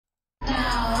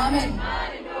make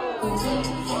money move.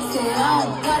 Say I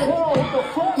don't gotta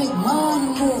make money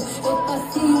move. If I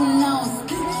see you now,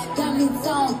 that means I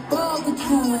don't fuck with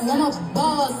you. I'm a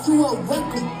boss, you a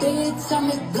record bitch. I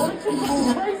make good for you.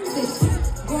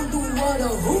 Gonna do what a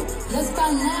who? Let's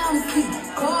find out and see.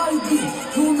 Cardi,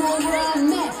 you know where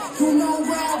I'm at. You know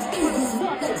where I'll be.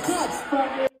 Let's go.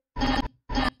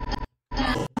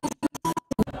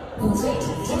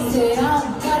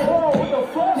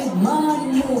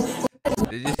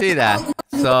 Did you see that?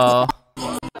 So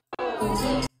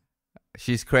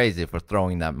she's crazy for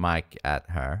throwing that mic at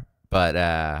her, but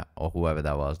or whoever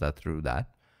that was that threw that.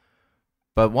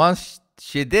 But once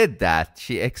she did that,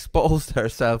 she exposed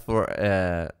herself for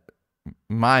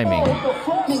miming,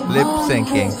 lip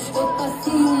syncing.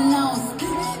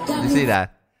 Did you see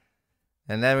that?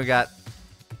 And then we got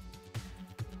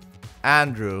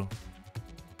Andrew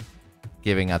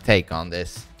giving a take on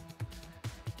this.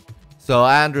 So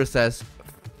Andrew says,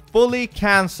 fully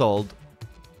cancelled,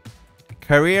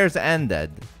 careers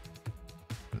ended.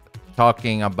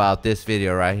 Talking about this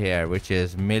video right here, which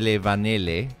is Milli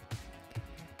Vanilli,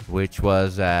 which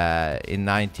was in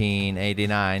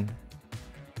 1989.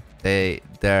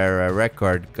 Their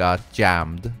record got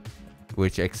jammed,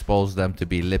 which exposed them to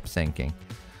be lip syncing.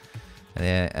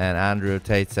 And Andrew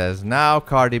Tate says, now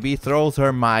Cardi B throws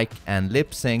her mic and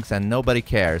lip syncs and nobody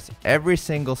cares. Every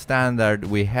single standard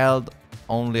we held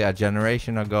only a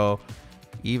generation ago,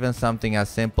 even something as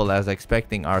simple as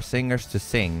expecting our singers to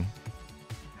sing,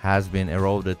 has been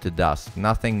eroded to dust.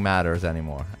 Nothing matters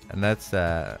anymore. And let's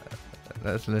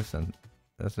listen.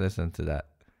 Let's listen to that.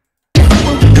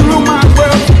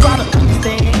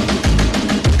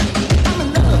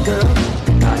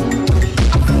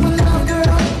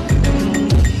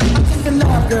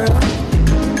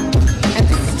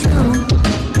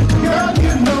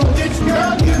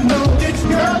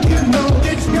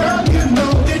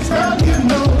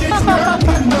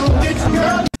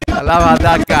 I love how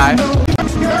that guy,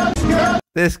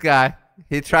 this guy,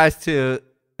 he tries to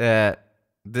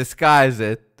disguise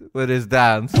it with his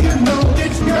dance.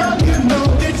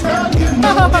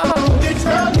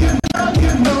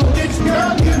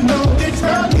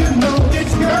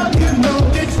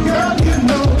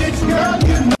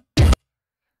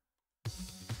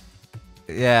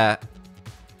 Yeah,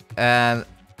 and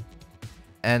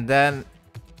then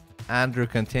Andrew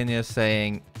continues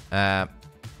saying,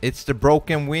 it's the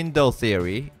broken window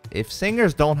theory. If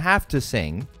singers don't have to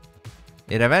sing,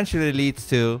 it eventually leads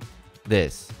to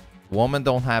this. Women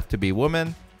don't have to be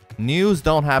women. News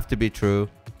don't have to be true.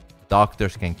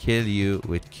 Doctors can kill you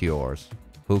with cures.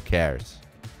 Who cares?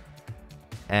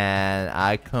 And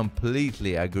I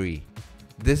completely agree.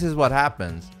 This is what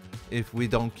happens if we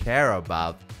don't care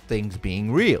about things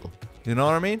being real. You know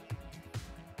what I mean?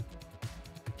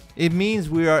 It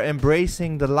means we are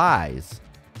embracing the lies.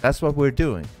 That's what we're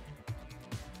doing.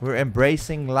 We're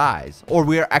embracing lies, or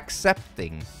we're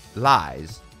accepting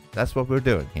lies. That's what we're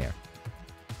doing here.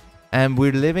 And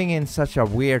we're living in such a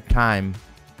weird time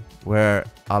where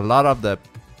a lot of the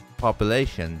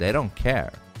population, they don't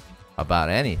care about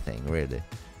anything really.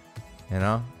 You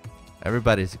know?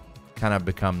 Everybody's kind of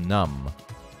become numb.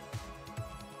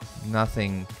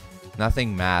 Nothing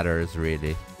matters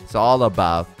really. It's all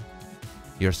about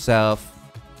yourself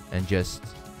and just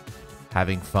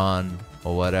having fun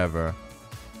or whatever,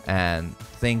 and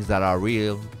things that are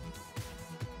real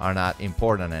are not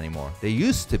important anymore. They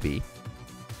used to be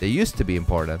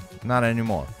important, not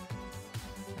anymore.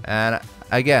 And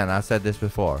again, I said this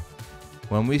before,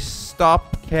 when we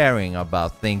stop caring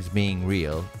about things being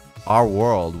real, our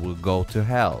world will go to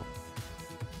hell.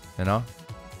 You know,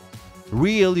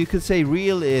 real, you could say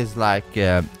real is like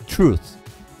truth.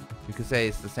 You could say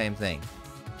it's the same thing.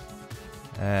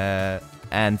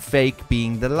 And fake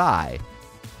being the lie.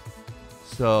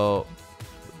 So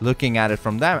looking at it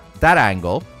from that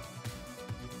angle,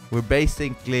 we're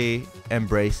basically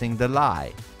embracing the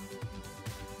lie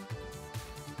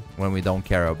when we don't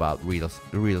care about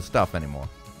real stuff anymore.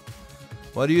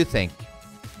 What do you think?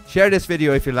 Share this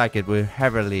video if you like it. We're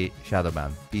heavily shadow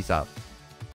banned. Peace out.